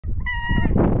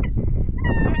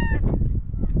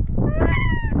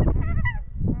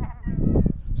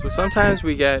So sometimes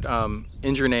we get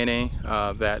injured nene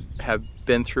that have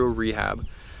been through rehab.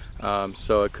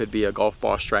 So it could be a golf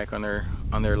ball strike on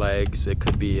their legs. It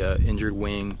could be an injured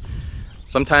wing.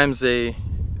 Sometimes they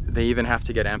even have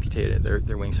to get amputated.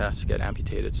 Their wings have to get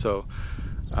amputated. So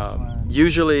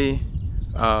usually,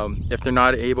 if they're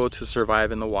not able to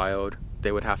survive in the wild,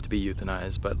 they would have to be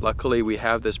euthanized. But luckily, we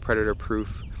have this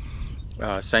predator-proof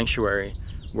sanctuary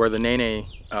where the nene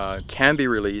can be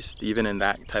released even in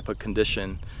that type of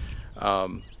condition,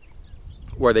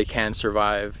 where they can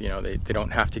survive. You know, they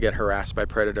don't have to get harassed by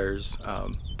predators,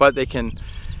 but they can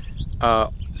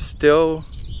still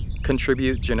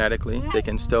contribute genetically. They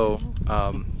can still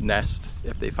nest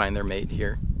if they find their mate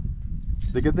here.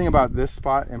 The good thing about this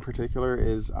spot in particular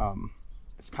is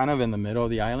it's kind of in the middle of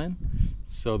the island.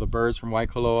 So the birds from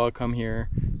Waikoloa come here,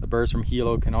 the birds from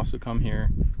Hilo can also come here,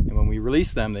 and when we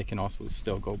release them, they can also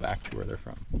still go back to where they're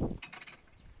from.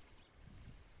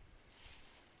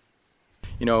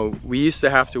 You know, we used to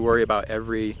have to worry about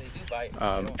every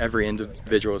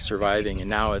individual surviving, and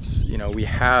now it's, you know, we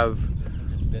have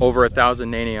over 1,000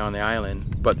 nene on the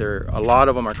island, but a lot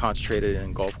of them are concentrated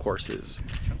in golf courses.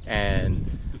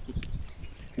 And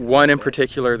one in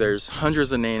particular, there's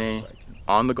hundreds of nene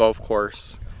on the golf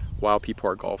course while people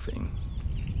are golfing.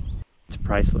 It's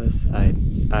priceless. I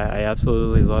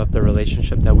absolutely love the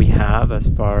relationship that we have as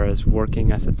far as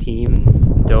working as a team.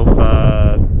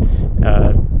 DOFA,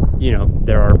 you know,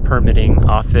 they're our permitting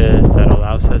office that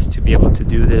allows us to be able to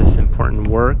do this important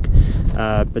work,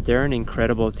 but they're an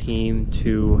incredible team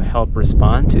to help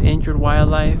respond to injured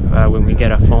wildlife. When we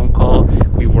get a phone call,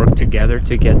 we work together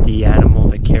to get the animal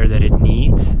the care that it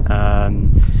needs.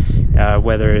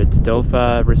 Whether it's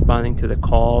DOFA responding to the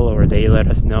call, or they let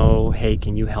us know, hey,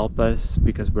 can you help us,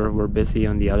 because we're busy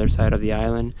on the other side of the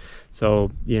island.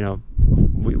 So, you know,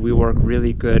 we work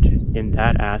really good in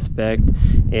that aspect.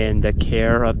 In the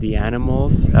care of the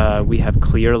animals, we have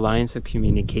clear lines of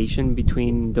communication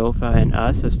between DOFA and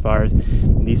us as far as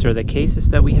these are the cases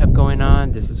that we have going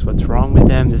on, this is what's wrong with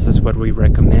them, this is what we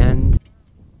recommend.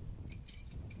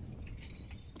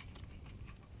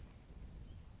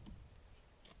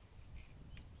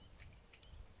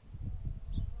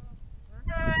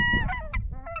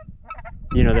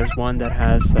 You know, there's one that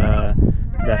has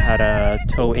that had a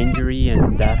toe injury,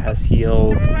 and that has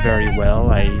healed very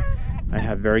well. I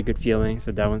have very good feelings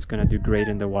that one's going to do great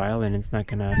in the wild, and it's not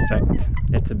going to affect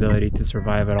its ability to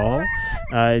survive at all.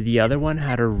 The other one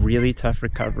had a really tough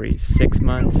recovery, 6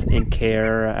 months in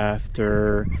care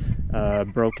after a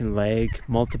broken leg,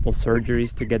 multiple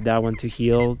surgeries to get that one to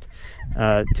heal.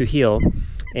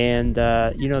 And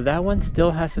you know, that one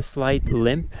still has a slight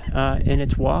limp in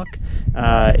its walk.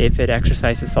 If it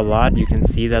exercises a lot, you can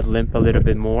see that limp a little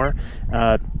bit more.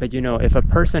 But you know, if a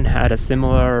person had a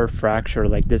similar fracture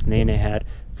like this nene had,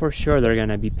 for sure they're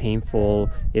gonna be painful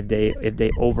if they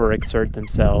overexert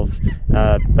themselves.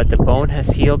 But the bone has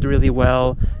healed really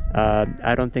well.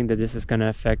 I don't think that this is gonna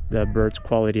affect the bird's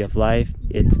quality of life.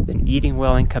 It's been eating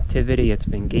well in captivity. It's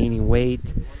been gaining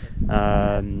weight.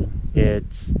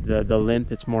 It's the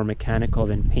limp, it's more mechanical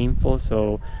than painful,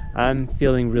 so I'm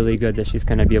feeling really good that she's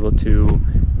going to be able to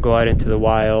go out into the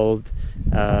wild,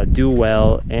 do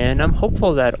well, and I'm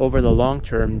hopeful that over the long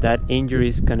term that injury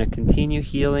is going to continue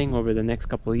healing over the next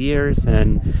couple of years,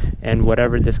 and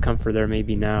whatever discomfort there may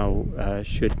be now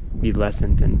should be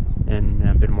lessened in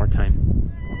a bit more time.